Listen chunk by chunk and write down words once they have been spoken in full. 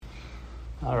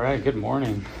All right, good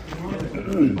morning.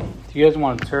 If you guys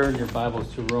want to turn your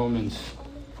Bibles to Romans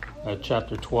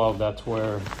chapter 12, that's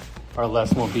where our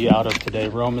lesson will be out of today.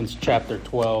 Romans chapter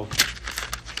 12.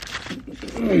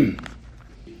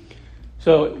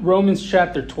 So Romans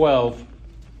chapter 12,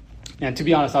 and to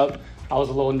be honest, I was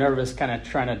a little nervous kind of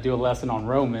trying to do a lesson on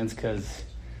Romans because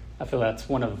I feel that's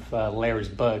one of Larry's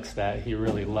books that he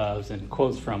really loves and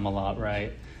quotes from a lot,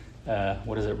 right?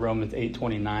 What is it, Romans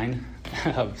 8:29?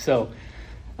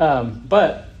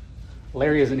 But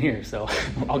Larry isn't here, so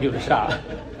I'll give it a shot.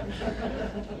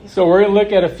 So we're going to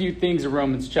look at a few things in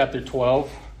Romans chapter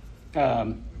 12.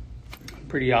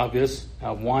 Pretty obvious.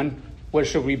 One, what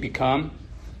should we become?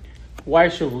 Why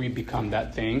should we become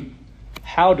that thing?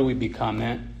 How do we become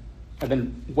it? And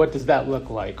then what does that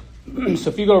look like? So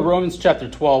if you go to Romans chapter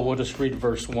 12, we'll just read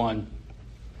verse 1.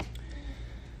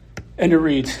 And it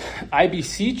reads, I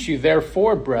beseech you,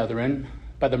 therefore, brethren,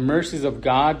 by the mercies of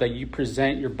God, that you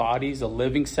present your bodies a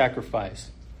living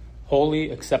sacrifice, holy,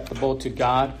 acceptable to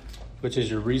God, which is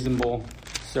your reasonable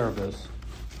service.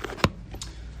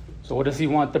 So what does he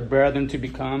want the brethren to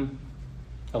become?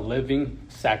 A living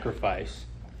sacrifice.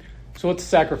 So what's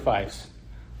sacrifice?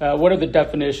 What are the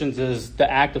definitions? Is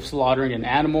the act of slaughtering an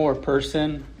animal or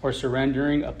person or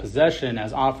surrendering a possession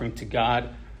as offering to God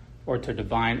or to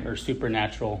divine or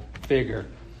supernatural figure.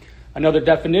 Another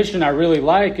definition I really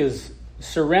like is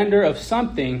surrender of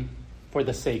something for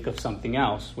the sake of something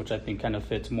else, which I think kind of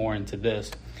fits more into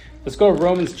this. Let's go to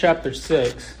Romans chapter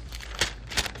 6.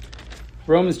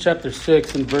 Romans chapter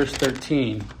 6 and verse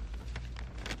 13.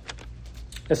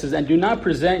 It says, and do not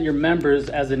present your members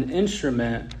as an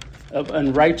instrument of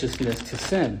unrighteousness to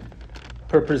sin,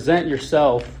 but present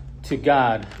yourself to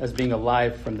God as being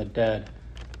alive from the dead,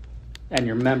 and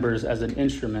your members as an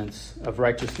instruments of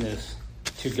righteousness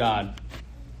to God.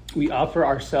 We offer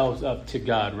ourselves up to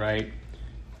God, right?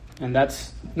 And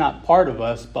that's not part of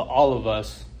us, but all of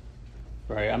us,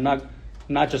 right? I'm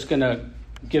not just going to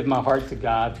give my heart to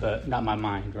God, but not my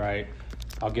mind, right?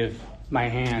 I'll give my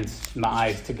hands, my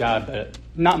eyes to God, but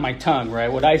not my tongue,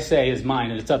 right? What I say is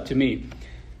mine, and it's up to me.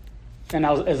 And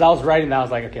as I was writing that, I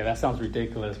was like, okay, that sounds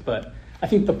ridiculous, but I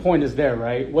think the point is there,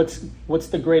 right? What's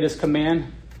the greatest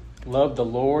command? Love the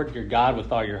Lord, your God,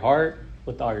 with all your heart,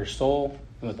 with all your soul,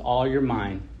 and with all your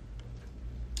mind.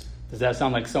 Does that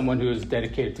sound like someone who is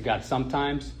dedicated to God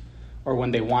sometimes, or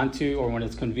when they want to, or when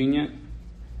it's convenient?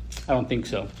 I don't think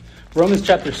so. Romans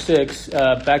chapter 6,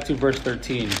 back to verse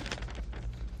 13.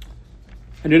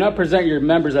 And do not present your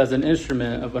members as an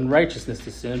instrument of unrighteousness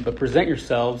to sin, but present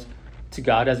yourselves to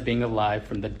God as being alive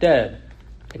from the dead,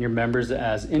 and your members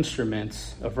as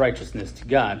instruments of righteousness to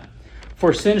God.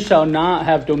 For sin shall not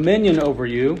have dominion over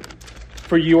you,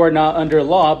 for you are not under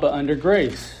law, but under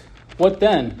grace. What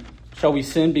then? Shall we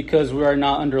sin because we are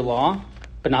not under law,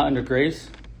 but not under grace?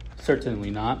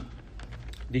 Certainly not.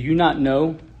 Do you not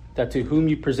know that to whom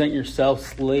you present yourselves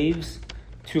slaves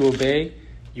to obey,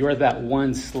 you are that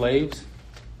one slaves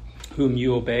whom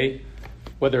you obey,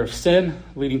 whether of sin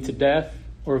leading to death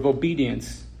or of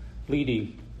obedience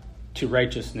leading to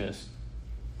righteousness?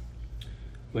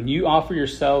 When you offer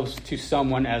yourselves to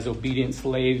someone as obedient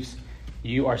slaves,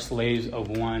 you are slaves of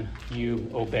one you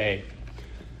obey.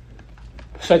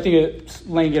 So I think it's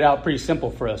laying it out pretty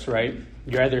simple for us, right?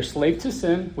 You're either a slave to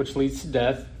sin, which leads to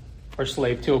death, or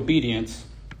slave to obedience,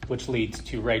 which leads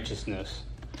to righteousness.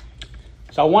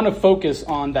 So I want to focus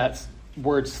on that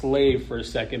word slave for a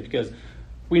second, because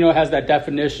we know it has that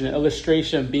definition,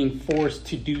 illustration of being forced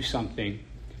to do something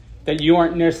that you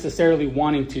aren't necessarily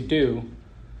wanting to do,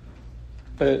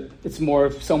 but it's more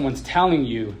of someone's telling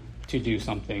you to do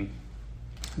something,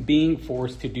 being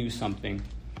forced to do something.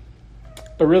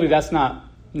 But really, that's not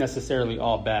necessarily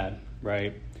all bad,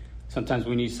 right? Sometimes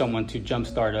we need someone to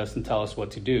jumpstart us and tell us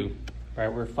what to do, right?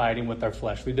 We're fighting with our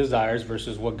fleshly desires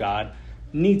versus what God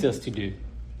needs us to do.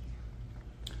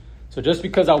 So just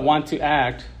because I want to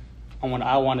act on what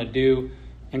I want to do,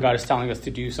 and God is telling us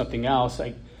to do something else,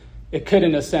 it could,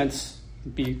 in a sense,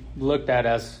 be looked at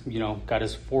as, God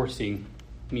is forcing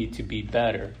me to be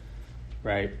better,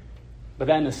 right? But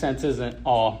that, in a sense, isn't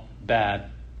all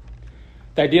bad.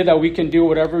 The idea that we can do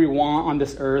whatever we want on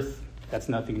this earth, that's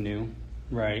nothing new,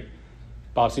 right?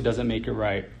 But obviously doesn't make it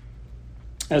right.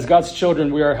 As God's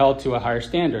children, we are held to a higher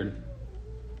standard.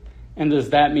 And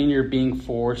does that mean you're being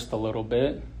forced a little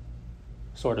bit?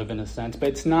 Sort of, in a sense. But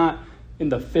it's not in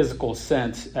the physical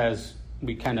sense as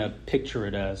we kind of picture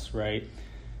it as, right?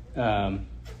 To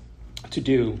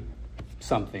do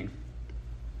something.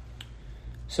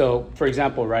 So, for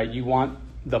example, right, you want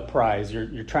the prize.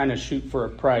 You're trying to shoot for a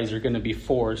prize. You're going to be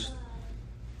forced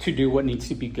to do what needs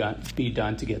to be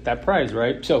done to get that prize,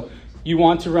 right? So You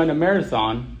want to run a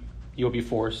marathon, you'll be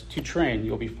forced to train.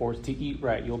 You'll be forced to eat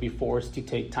right. You'll be forced to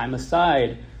take time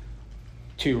aside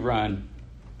to run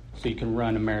so you can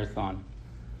run a marathon.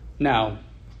 Now,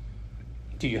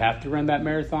 do you have to run that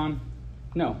marathon?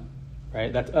 No,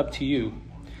 right? That's up to you.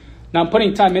 Now, I'm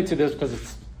putting time into this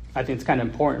because I think it's kind of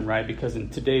important, right? Because in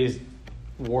today's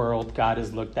world, God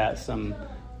has looked at some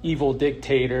evil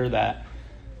dictator that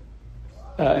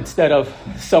instead of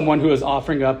someone who is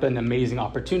offering up an amazing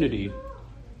opportunity,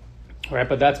 right?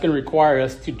 But that's going to require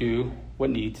us to do what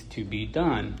needs to be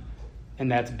done,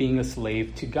 and that's being a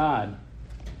slave to God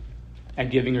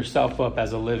and giving yourself up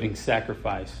as a living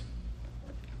sacrifice,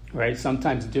 right?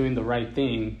 Sometimes doing the right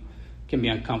thing can be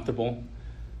uncomfortable.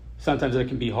 Sometimes it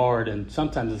can be hard, and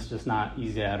sometimes it's just not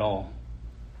easy at all.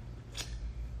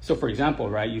 So, for example,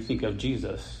 right, you think of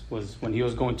Jesus, was when he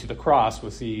was going to the cross,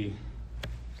 was he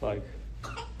like,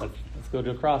 let's go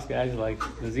to the cross, guys? Like,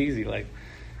 it was easy, like,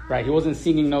 right? He wasn't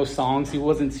singing no songs. He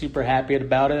wasn't super happy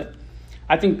about it.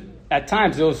 I think at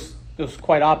times it was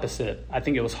quite opposite. I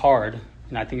think it was hard,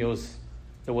 and I think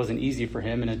it wasn't easy for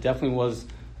him, and it definitely was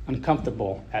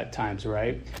uncomfortable at times,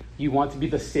 right? You want to be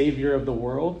the savior of the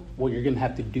world? Well, you're going to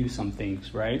have to do some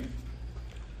things, right?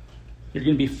 You're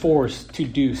going to be forced to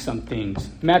do some things.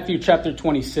 Matthew chapter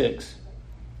 26.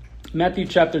 Matthew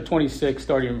chapter 26,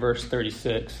 starting in verse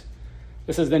 36.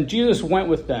 It says, "Then Jesus went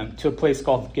with them to a place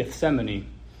called Gethsemane.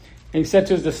 And he said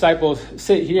to his disciples,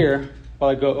 'Sit here while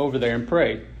I go over there and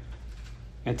pray.'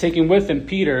 And taking with him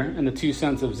Peter and the two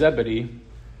sons of Zebedee,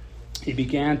 he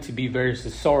began to be very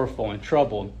sorrowful and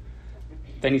troubled.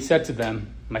 Then he said to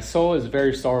them, 'My soul is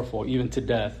very sorrowful, even to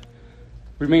death.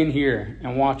 Remain here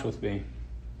and watch with me.'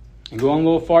 And going a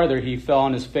little farther, he fell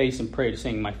on his face and prayed,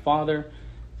 saying, 'My Father,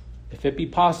 if it be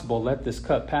possible, let this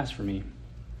cup pass from me.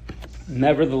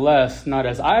 Nevertheless, not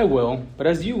as I will, but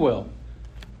as you will.'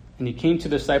 And he came to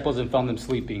the disciples and found them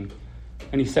sleeping.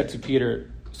 And he said to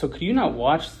Peter, 'So could you not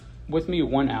watch with me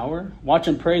 1 hour? Watch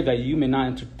and pray that you may not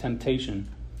enter temptation.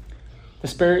 The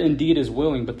spirit indeed is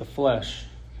willing, but the flesh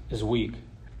is weak.'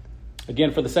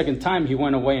 Again, for the second time, he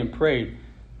went away and prayed,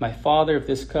 'My Father, if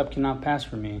this cup cannot pass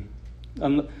from me,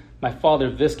 my Father,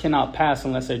 if this cannot pass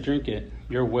unless I drink it,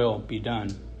 your will be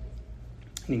done.'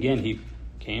 And again, he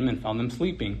came and found them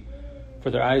sleeping,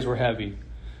 for their eyes were heavy.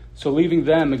 So leaving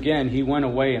them again, he went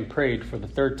away and prayed for the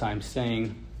third time,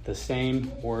 saying the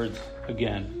same words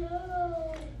again."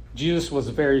 Jesus was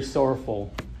very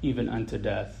sorrowful, even unto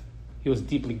death. He was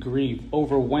deeply grieved,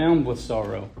 overwhelmed with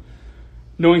sorrow,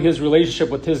 knowing his relationship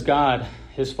with his God,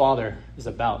 his Father, is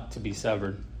about to be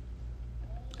severed.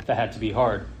 That had to be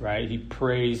hard, right? He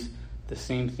prays the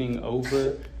same thing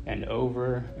over and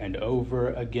over and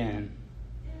over again.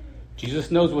 Jesus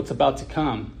knows what's about to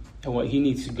come and what he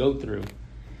needs to go through.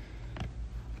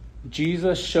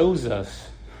 Jesus shows us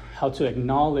how to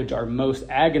acknowledge our most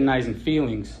agonizing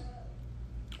feelings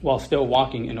while still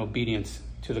walking in obedience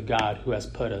to the God who has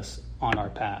put us on our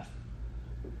path.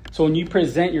 So when you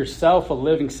present yourself a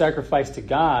living sacrifice to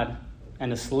God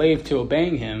and a slave to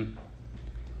obeying him,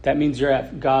 that means you're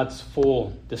at God's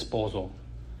full disposal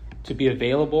to be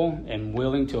available and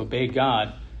willing to obey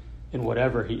God in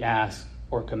whatever he asks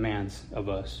or commands of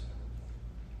us.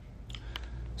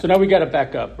 So now we got to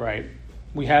back up, right?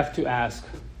 We have to ask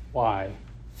why.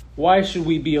 Why should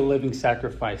we be a living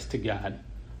sacrifice to God,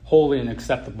 holy and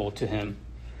acceptable to him?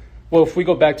 Well, if we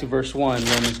go back to verse 1,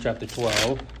 Romans chapter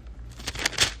 12,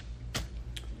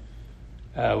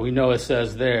 we know it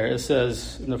says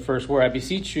in the first word, I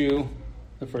beseech you,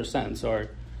 the first sentence,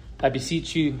 I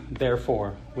beseech you,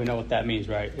 therefore. We know what that means,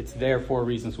 right? It's therefore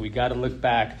reasons. We got to look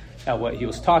back at what he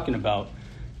was talking about.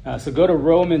 So go to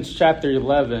Romans chapter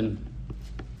 11.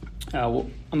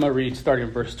 I'm going to read starting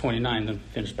in verse 29 and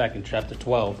finish back in chapter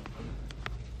 12.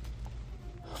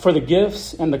 "For the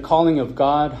gifts and the calling of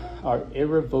God are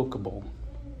irrevocable.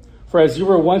 For as you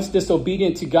were once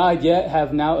disobedient to God, yet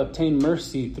have now obtained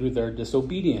mercy through their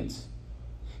disobedience.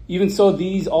 Even so,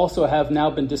 these also have now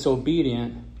been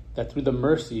disobedient, that through the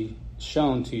mercy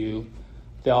shown to you,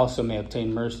 they also may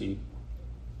obtain mercy.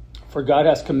 For God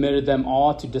has committed them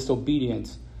all to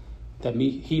disobedience, that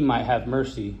he might have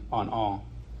mercy on all.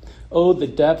 Oh, the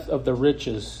depth of the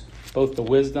riches, both the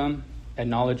wisdom and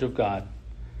knowledge of God.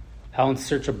 How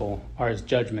unsearchable are his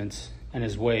judgments and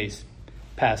his ways,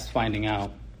 past finding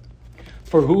out.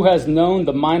 For who has known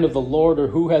the mind of the Lord, or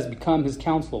who has become his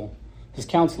counselor,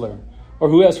 or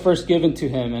who has first given to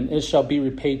him, and it shall be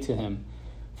repaid to him?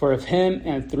 For of him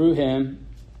and through him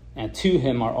and to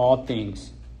him are all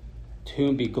things, to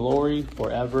whom be glory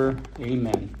forever.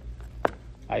 Amen.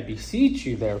 I beseech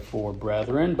you, therefore,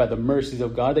 brethren, by the mercies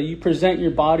of God, that you present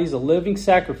your bodies a living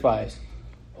sacrifice,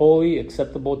 holy,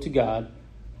 acceptable to God,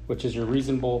 which is your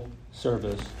reasonable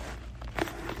service.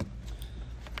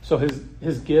 So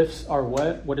his gifts are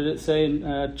what? What did it say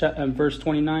in verse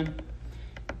 29?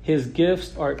 His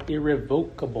gifts are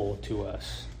irrevocable to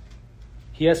us.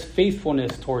 He has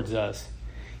faithfulness towards us.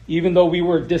 Even though we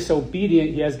were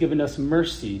disobedient, he has given us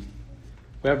mercy.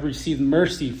 We have received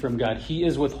mercy from God. He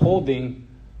is withholding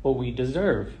what we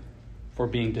deserve for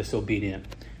being disobedient.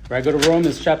 Right, go to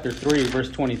Romans chapter 3,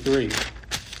 verse 23.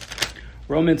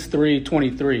 Romans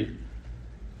 3:23.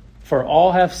 For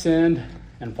all have sinned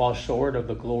and fall short of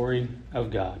the glory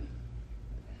of God.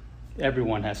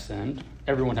 Everyone has sinned.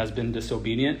 Everyone has been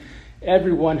disobedient.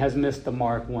 Everyone has missed the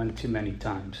mark one too many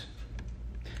times.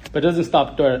 But it doesn't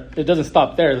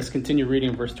stop there. Let's continue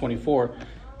reading verse 24.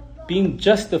 Being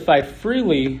justified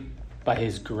freely by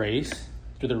his grace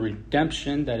through the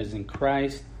redemption that is in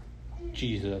Christ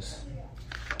Jesus.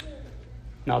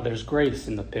 Now there's grace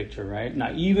in the picture, right?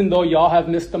 Now even though y'all have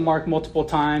missed the mark multiple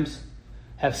times,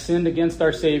 have sinned against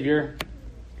our Savior,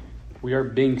 we are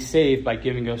being saved by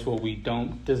giving us what we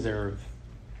don't deserve,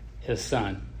 his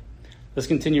Son. Let's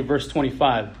continue verse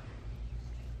 25.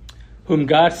 Whom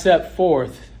God set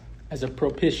forth as a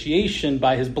propitiation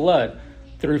by his blood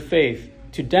through faith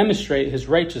to demonstrate his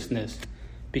righteousness,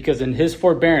 because in his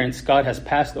forbearance God has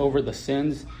passed over the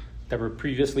sins that were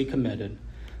previously committed,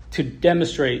 to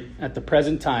demonstrate at the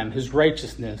present time his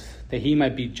righteousness, that he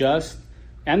might be just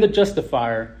and the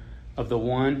justifier of the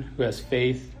one who has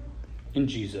faith in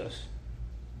Jesus.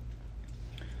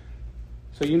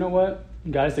 So you know what?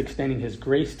 God is extending his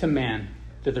grace to man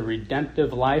through the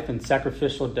redemptive life and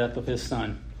sacrificial death of his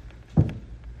Son.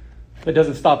 But it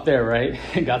doesn't stop there, right?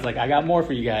 God's like, I got more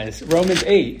for you guys. Romans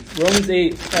 8,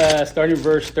 starting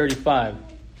verse 35.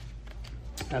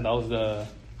 And that was the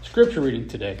scripture reading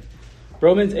today.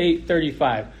 Romans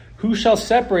 8:35. Who shall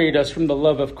separate us from the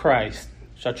love of Christ?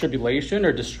 Shall tribulation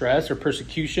or distress or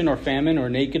persecution or famine or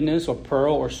nakedness or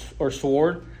peril or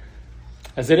sword?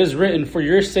 As it is written, for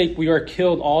your sake we are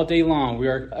killed all day long. We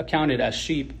are accounted as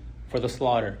sheep for the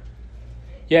slaughter.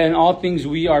 Yet in all things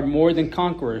we are more than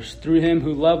conquerors through him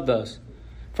who loved us.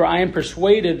 For I am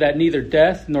persuaded that neither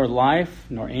death, nor life,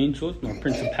 nor angels, nor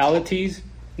principalities,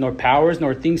 nor powers,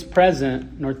 nor things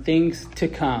present, nor things to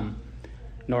come,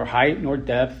 nor height, nor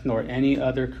depth, nor any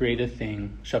other created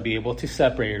thing shall be able to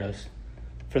separate us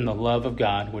from the love of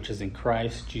God, which is in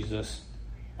Christ Jesus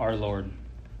our Lord.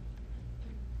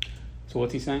 So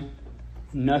what's he saying?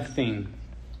 Nothing,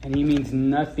 and he means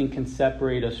nothing, can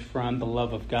separate us from the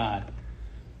love of God.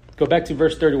 Go back to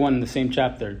verse 31 in the same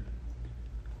chapter.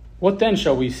 What then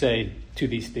shall we say to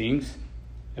these things?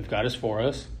 If God is for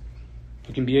us,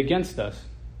 who can be against us?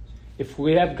 If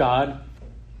we have God,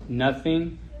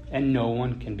 nothing and no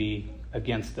one can be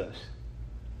against us.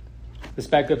 Let's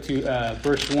back up to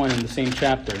verse 1 in the same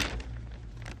chapter.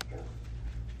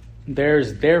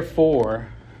 There's therefore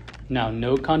now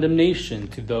no condemnation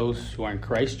to those who are in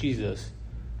Christ Jesus,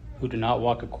 who do not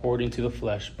walk according to the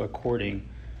flesh, but according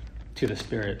to the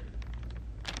Spirit.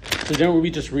 So didn't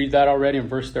we just read that already in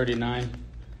verse 39?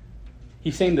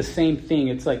 He's saying the same thing.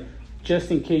 It's like,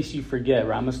 just in case you forget,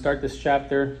 right? I'm going to start this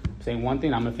chapter saying one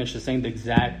thing. I'm going to finish it saying the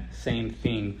exact same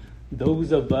thing.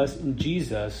 Those of us in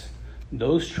Jesus,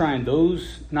 those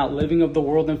not living of the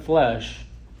world and flesh,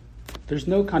 there's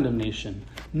no condemnation.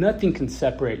 Nothing can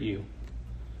separate you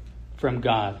from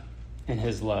God and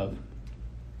his love.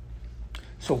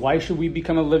 So why should we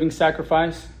become a living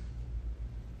sacrifice?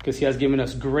 Because he has given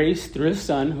us grace through his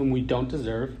Son, whom we don't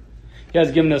deserve. He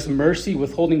has given us mercy,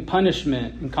 withholding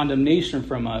punishment and condemnation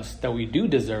from us that we do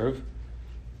deserve.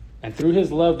 And through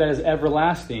his love that is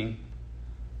everlasting,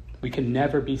 we can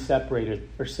never be separated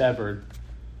or severed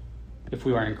if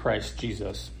we are in Christ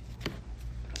Jesus.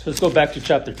 So let's go back to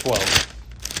chapter 12.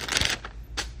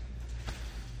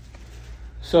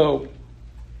 So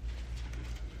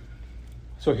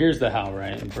here's the how,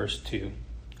 right, in verse 2.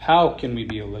 How can we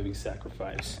be a living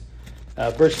sacrifice?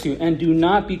 Verse 2, and do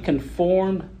not be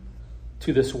conformed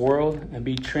to this world, and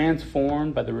be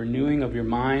transformed by the renewing of your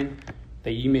mind,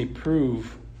 that ye may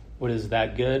prove what is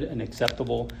that good and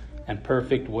acceptable and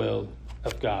perfect will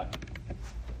of God.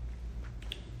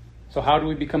 So how do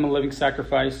we become a living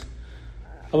sacrifice?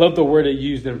 I love the word it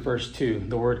used in verse 2,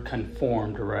 the word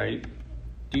conformed, right?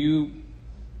 Do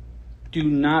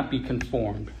not be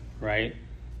conformed, right?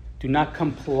 Do not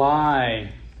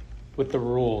comply with the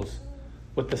rules,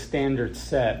 with the standards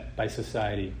set by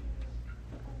society.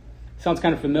 Sounds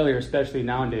kind of familiar, especially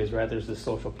nowadays, right? There's this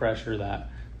social pressure that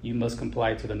you must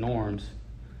comply to the norms,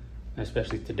 and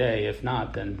especially today. If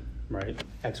not, then, right,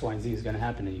 X, Y, and Z is going to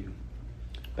happen to you.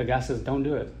 But God says, don't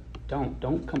do it.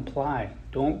 Don't comply.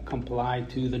 Don't comply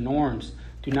to the norms.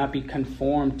 Do not be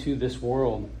conformed to this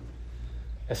world.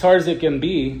 As hard as it can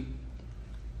be,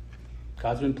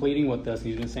 God's been pleading with us, and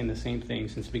he's been saying the same thing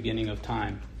since the beginning of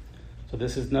time. So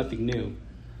this is nothing new.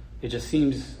 It just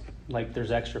seems like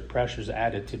there's extra pressures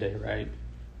added today, right?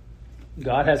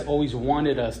 God has always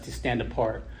wanted us to stand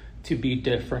apart, to be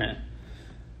different.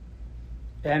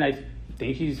 And I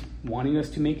think he's wanting us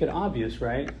to make it obvious,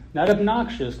 right? Not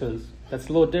obnoxious, because that's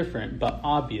a little different, but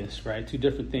obvious, right? Two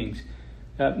different things.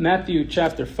 Matthew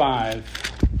chapter 5,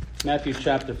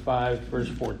 verse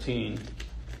 14.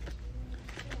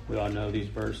 We all know these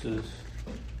verses.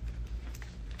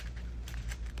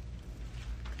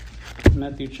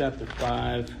 Matthew chapter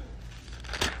 5.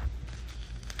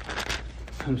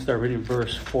 I'm going to start reading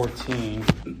verse 14.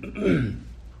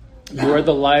 You are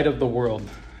the light of the world.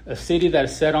 A city that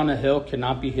is set on a hill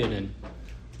cannot be hidden,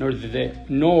 nor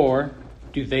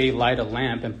do they light a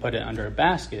lamp and put it under a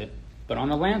basket, but on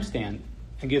a lampstand,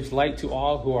 and gives light to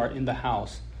all who are in the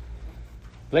house.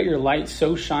 Let your light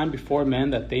so shine before men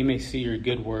that they may see your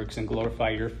good works and glorify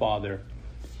your Father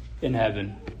in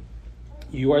heaven.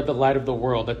 You are the light of the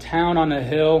world. A town on a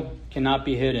hill cannot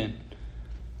be hidden.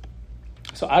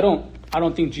 So I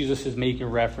don't think Jesus is making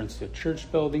reference to a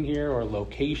church building here or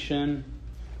location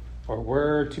or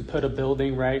where to put a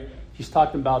building, right? He's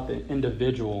talking about the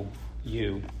individual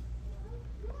you.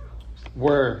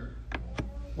 Where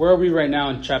are we right now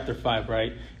in chapter 5,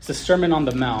 right? It's the Sermon on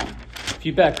the Mount. If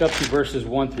you back up to verses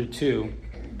 1 through 2,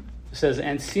 it says,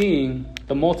 and seeing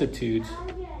the multitudes,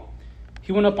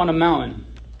 he went up on a mountain.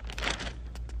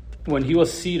 When he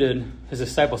was seated, his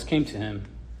disciples came to him.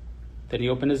 Then he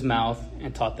opened his mouth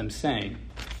and taught them, saying.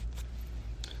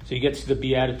 So he gets to the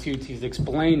Beatitudes. He's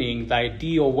explaining the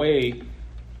ideal way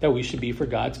that we should be for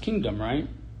God's kingdom, right?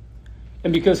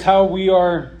 And because how we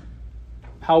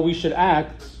should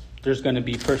act, there's going to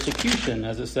be persecution,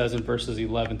 as it says in verses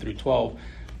 11 through 12.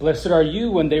 Blessed are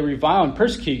you when they revile and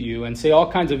persecute you and say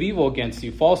all kinds of evil against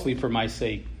you falsely for my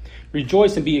sake.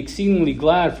 Rejoice and be exceedingly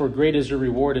glad, for great is your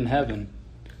reward in heaven.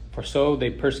 For so they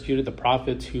persecuted the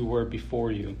prophets who were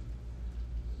before you.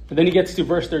 But then he gets to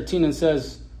verse 13 and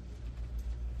says,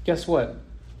 guess what?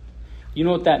 You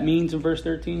know what that means in verse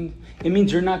 13? It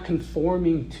means you're not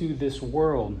conforming to this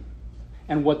world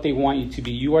and what they want you to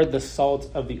be. You are the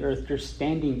salt of the earth. You're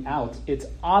standing out. It's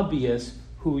obvious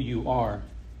who you are.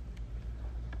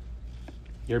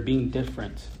 You're being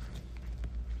different.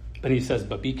 But he says,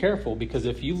 but be careful, because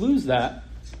if you lose that,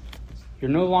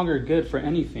 you're no longer good for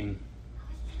anything.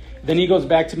 Then he goes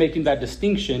back to making that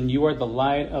distinction. You are the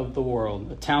light of the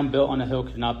world. A town built on a hill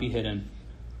could not be hidden.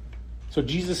 So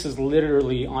Jesus is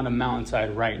literally on a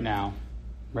mountainside right now,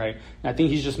 right? And I think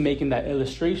he's just making that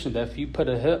illustration that if you put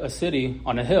a city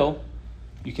on a hill,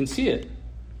 you can see it,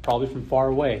 probably from far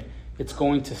away. It's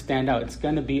going to stand out. It's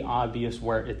going to be obvious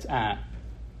where it's at.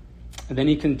 And then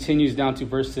he continues down to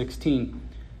verse 16.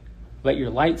 Let your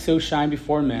light so shine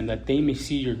before men that they may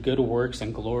see your good works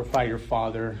and glorify your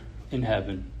Father in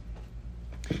heaven.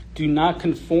 Do not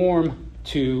conform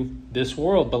to this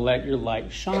world, but let your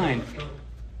light shine.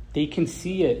 They can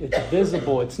see it. It's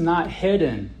visible. It's not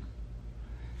hidden.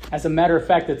 As a matter of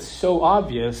fact, it's so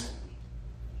obvious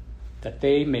that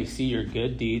they may see your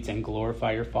good deeds and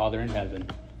glorify your Father in heaven,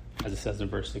 as it says in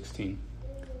verse 16.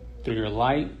 Through your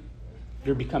light,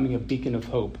 you're becoming a beacon of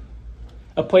hope,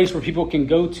 a place where people can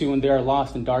go to when they are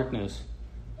lost in darkness.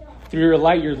 Through your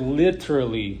light, you're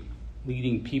literally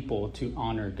leading people to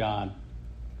honor God,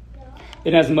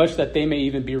 inasmuch that they may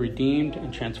even be redeemed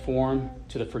and transformed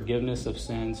to the forgiveness of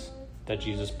sins that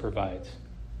Jesus provides.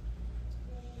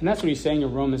 And that's what he's saying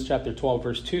in Romans chapter 12,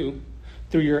 verse 2.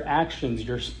 Through your actions,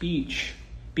 your speech,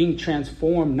 being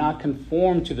transformed, not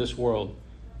conformed to this world.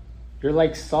 You're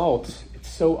like salt. It's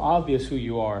so obvious who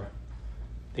you are,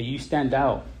 that you stand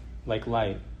out like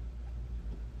light.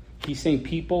 He's saying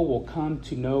people will come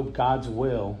to know God's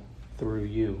will through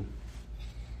you.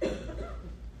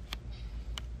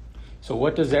 So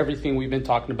what does everything we've been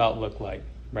talking about look like,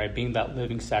 right? Being that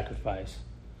living sacrifice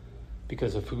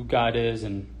because of who God is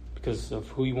and because of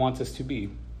who he wants us to be.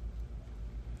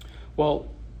 Well,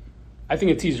 I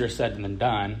think it's easier said than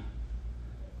done,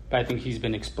 but I think he's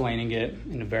been explaining it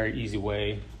in a very easy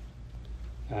way,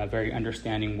 a very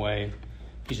understanding way.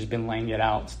 He's just been laying it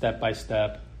out step by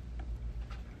step.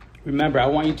 Remember, I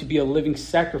want you to be a living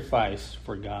sacrifice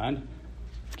for God.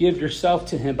 Give yourself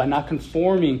to him by not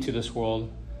conforming to this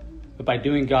world, but by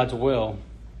doing God's will,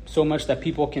 so much that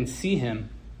people can see him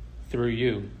through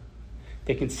you.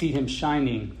 They can see him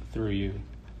shining through you.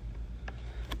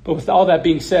 But with all that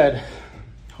being said,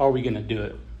 how are we going to do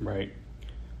it, right?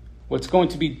 Well, it's going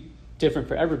to be different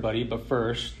for everybody, but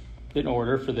first, in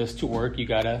order for this to work, you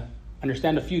got to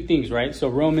understand a few things, right? So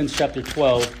Romans chapter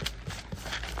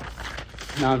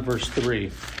 12, now in verse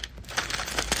 3.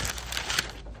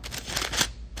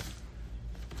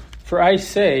 For I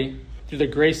say, through the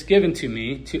grace given to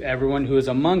me, to everyone who is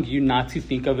among you, not to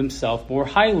think of himself more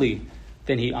highly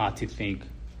than he ought to think,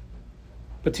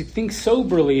 but to think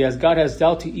soberly as God has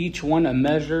dealt to each one a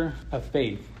measure of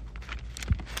faith.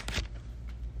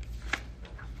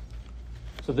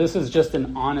 So this is just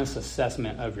an honest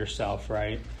assessment of yourself,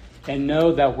 right? And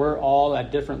know that we're all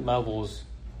at different levels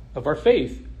of our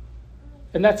faith.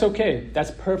 And that's okay. That's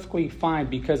perfectly fine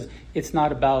because it's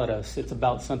not about us. It's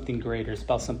about something greater. It's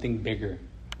about something bigger.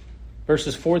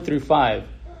 Verses 4 through 5.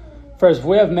 For as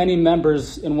we have many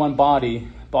members in one body,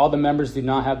 but all the members do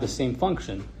not have the same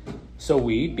function. So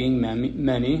we, being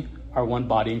many, are one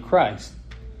body in Christ,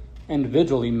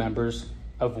 individually members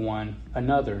of one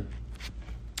another.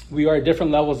 We are at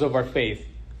different levels of our faith,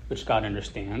 which God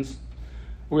understands.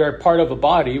 We are part of a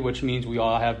body, which means we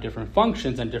all have different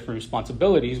functions and different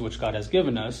responsibilities, which God has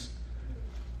given us.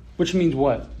 Which means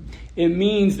what? It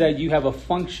means that you have a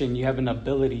function, you have an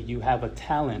ability, you have a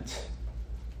talent.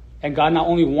 And God not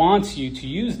only wants you to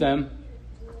use them,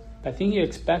 but I think he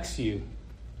expects you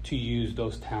to use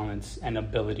those talents and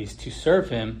abilities to serve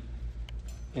him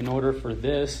in order for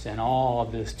this and all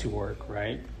of this to work,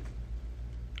 right?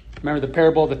 Remember the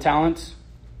parable of the talents?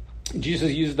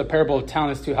 Jesus uses the parable of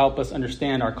talents to help us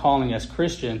understand our calling as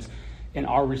Christians and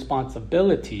our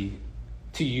responsibility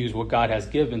to use what God has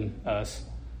given us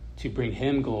to bring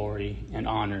him glory and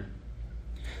honor.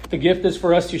 The gift is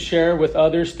for us to share with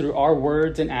others through our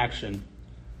words and action.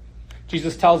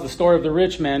 Jesus tells the story of the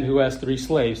rich man who has 3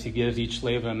 slaves. He gives each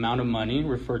slave an amount of money,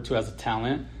 referred to as a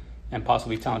talent, and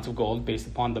possibly talents of gold, based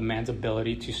upon the man's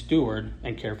ability to steward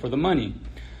and care for the money.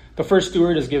 The first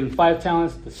steward is given 5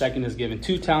 talents, the second is given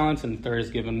 2 talents, and the third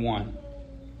is given 1.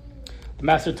 The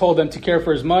master told them to care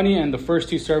for his money, and the first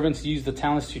 2 servants used the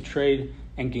talents to trade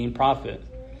and gain profit.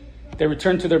 They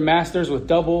returned to their masters with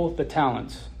double the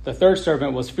talents. The third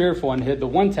servant was fearful and hid the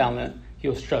 1 talent he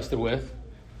was trusted with,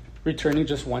 returning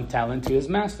just 1 talent to his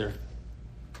master.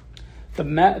 The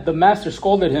master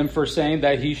scolded him for saying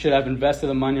that he should have invested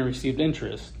the money and received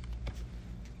interest.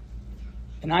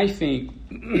 And I think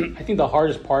the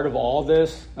hardest part of all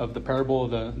this, of the parable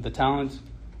of the talents,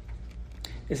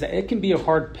 is that it can be a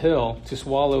hard pill to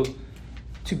swallow,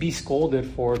 to be scolded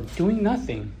for doing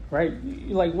nothing, right?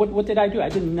 Like, what did I do? I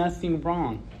did nothing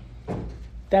wrong.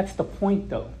 That's the point,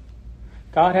 though.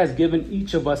 God has given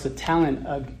each of us a talent,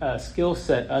 a skill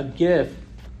set, a gift.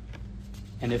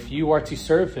 And if you are to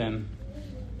serve him,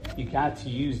 you got to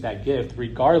use that gift,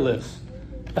 regardless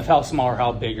of how small or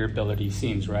how big your ability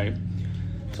seems, right?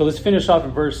 So let's finish off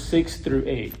in verse 6 through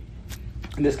 8.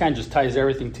 And this kind of just ties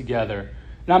everything together.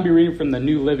 And I'll be reading from the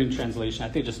New Living Translation. I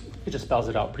think it just spells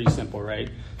it out pretty simple, right?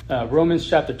 Romans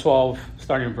chapter 12,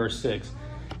 starting in verse 6.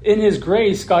 In his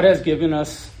grace, God has given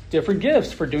us different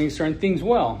gifts for doing certain things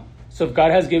well. So if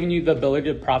God has given you the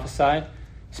ability to prophesy,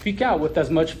 speak out with as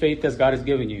much faith as God has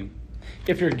given you.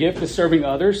 If your gift is serving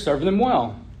others, serve them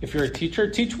well. If you're a teacher,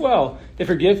 teach well. If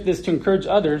your gift is to encourage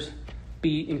others,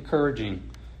 be encouraging.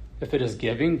 If it is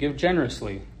giving, give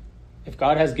generously. If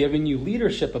God has given you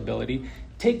leadership ability,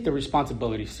 take the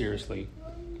responsibility seriously.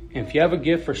 And if you have a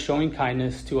gift for showing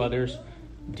kindness to others,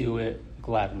 do it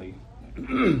gladly.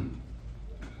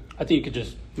 I think you could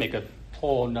just make a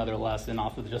whole another lesson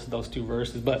off of just those 2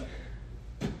 verses. But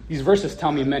these verses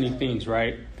tell me many things,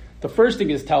 right? The first thing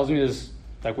it tells me is,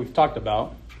 like we've talked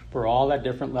about, we're all at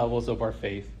different levels of our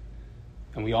faith.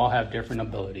 And we all have different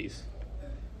abilities.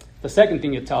 The second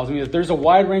thing it tells me is there's a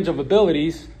wide range of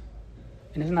abilities,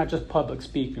 and it's not just public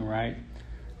speaking, right?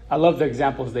 I love the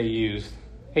examples they use.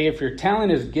 Hey, if your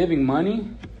talent is giving money,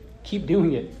 keep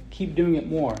doing it. Keep doing it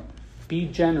more. Be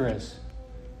generous.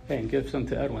 Hey, and give some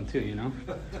to Edwin too, you know?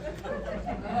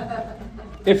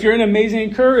 If you're an amazing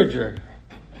encourager,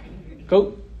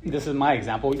 this is my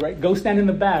example, right? Go stand in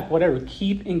the back, whatever.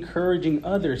 Keep encouraging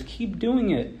others. Keep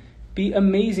doing it. Be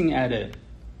amazing at it.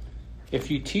 If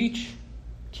you teach,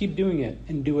 keep doing it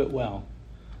and do it well.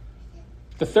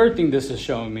 The third thing this is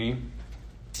showing me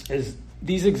is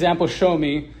these examples show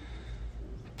me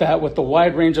that with the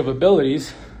wide range of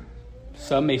abilities,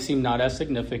 some may seem not as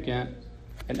significant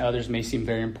and others may seem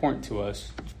very important to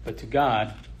us. But to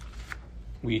God,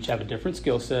 we each have a different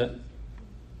skill set,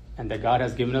 and that God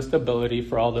has given us the ability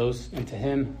for all those, and to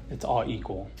him, it's all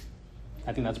equal.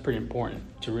 I think that's pretty important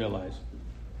to realize.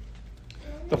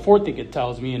 The fourth thing it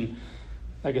tells me, and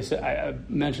like I said, I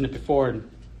mentioned it before,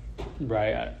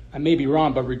 right? I may be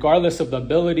wrong, but regardless of the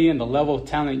ability and the level of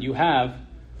talent you have,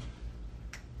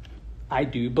 I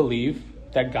do believe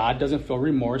that God doesn't feel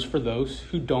remorse for those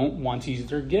who don't want to use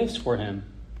their gifts for him.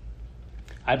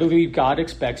 I believe God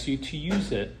expects you to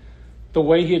use it. The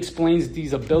way he explains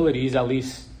these abilities, at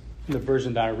least in the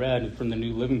version that I read from the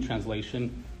New Living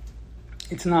Translation,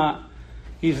 he's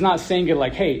not saying it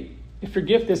like, hey, if your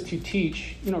gift is to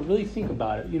teach, really think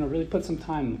about it. Really put some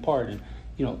time apart and,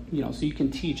 so you can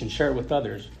teach and share it with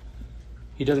others.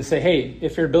 He doesn't say, hey,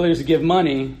 if your ability is to give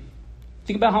money,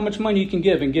 think about how much money you can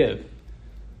give and give.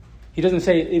 He doesn't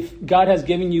say, if God has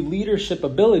given you leadership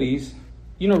abilities,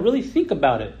 really think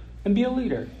about it and be a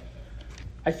leader.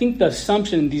 I think the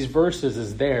assumption in these verses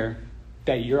is there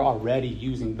that you're already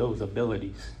using those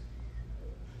abilities.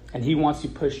 And he wants to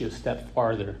push you a step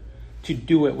farther to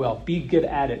do it well. Be good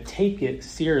at it. Take it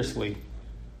seriously.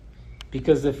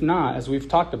 Because if not, as we've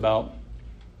talked about,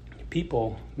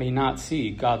 people may not see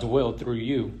God's will through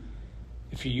you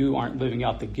if you aren't living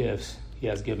out the gifts he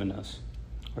has given us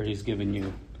or he's given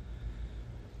you.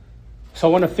 So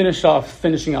I want to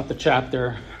finishing out the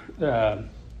chapter.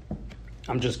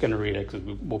 I'm just going to read it because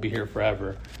we'll be here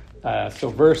forever. So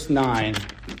verse 9,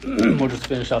 we'll just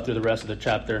finish out through the rest of the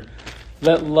chapter.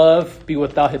 Let love be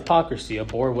without hypocrisy,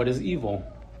 abhor what is evil,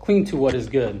 cling to what is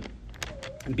good,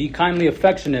 and be kindly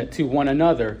affectionate to one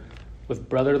another with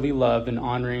brotherly love and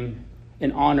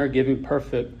honor,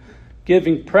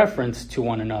 giving preference to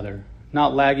one another,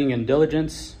 not lagging in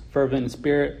diligence, fervent in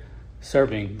spirit,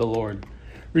 serving the Lord.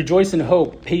 Rejoice in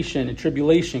hope, patient in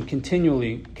tribulation,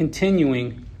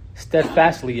 continuing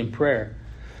steadfastly in prayer,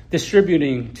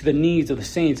 distributing to the needs of the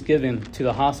saints, given to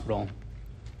the hospital.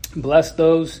 Bless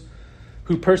those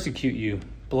who persecute you.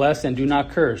 Bless and do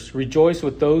not curse. Rejoice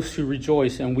with those who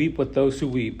rejoice and weep with those who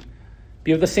weep.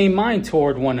 Be of the same mind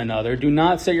toward one another. Do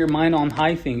not set your mind on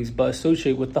high things, but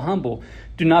associate with the humble.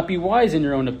 Do not be wise in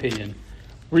your own opinion.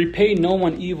 Repay no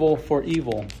one evil for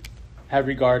evil. Have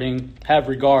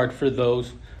regard for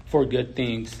those for good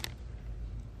things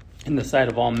in the sight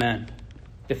of all men.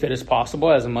 If it is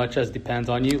possible, as much as depends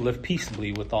on you, live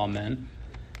peaceably with all men.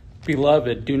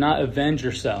 Beloved, do not avenge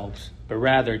yourselves, but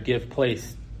rather give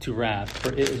place to wrath,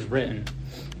 for it is written,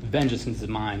 vengeance is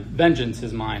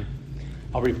mine.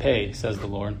 I'll repay, says the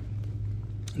Lord.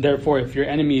 Therefore, if your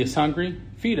enemy is hungry,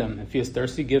 feed him. If he is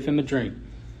thirsty, give him a drink.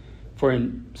 For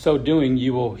in so doing,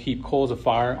 you will heap coals of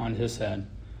fire on his head.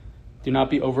 Do not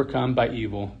be overcome by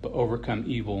evil, but overcome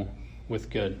evil with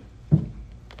good.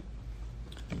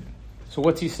 So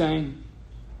what's he saying?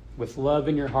 With love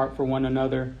in your heart for one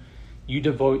another, you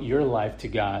devote your life to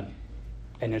God,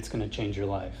 and it's going to change your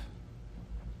life.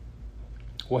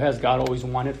 What has God always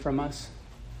wanted from us?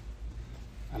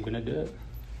 I'm going to do it.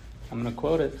 I'm going to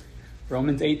quote it.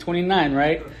 Romans 8:29,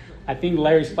 right? I think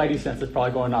Larry's Spidey sense is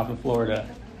probably going off in Florida.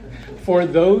 For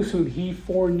those whom he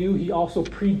foreknew, he also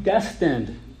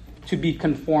predestined to be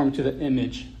conformed to the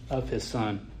image of his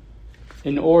Son,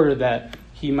 in order that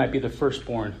he might be the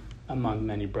firstborn among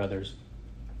many brothers.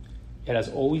 It has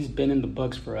always been in the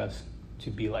books for us to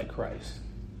be like Christ.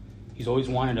 He's always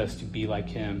wanted us to be like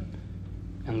him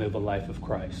and live a life of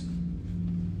Christ.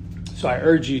 So I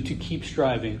urge you to keep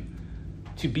striving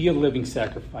to be a living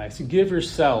sacrifice, to give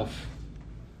yourself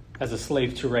as a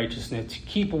slave to righteousness, to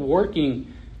keep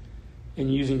working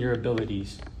and using your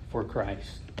abilities for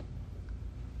Christ.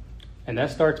 And that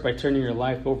starts by turning your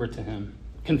life over to him,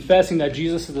 confessing that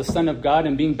Jesus is the Son of God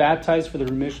and being baptized for the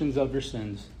remissions of your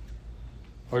sins.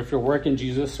 Or if your work in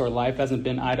Jesus or life hasn't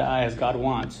been eye to eye as God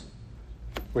wants,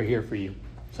 we're here for you.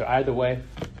 So either way,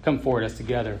 come forward as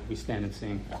together we stand and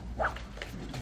sing.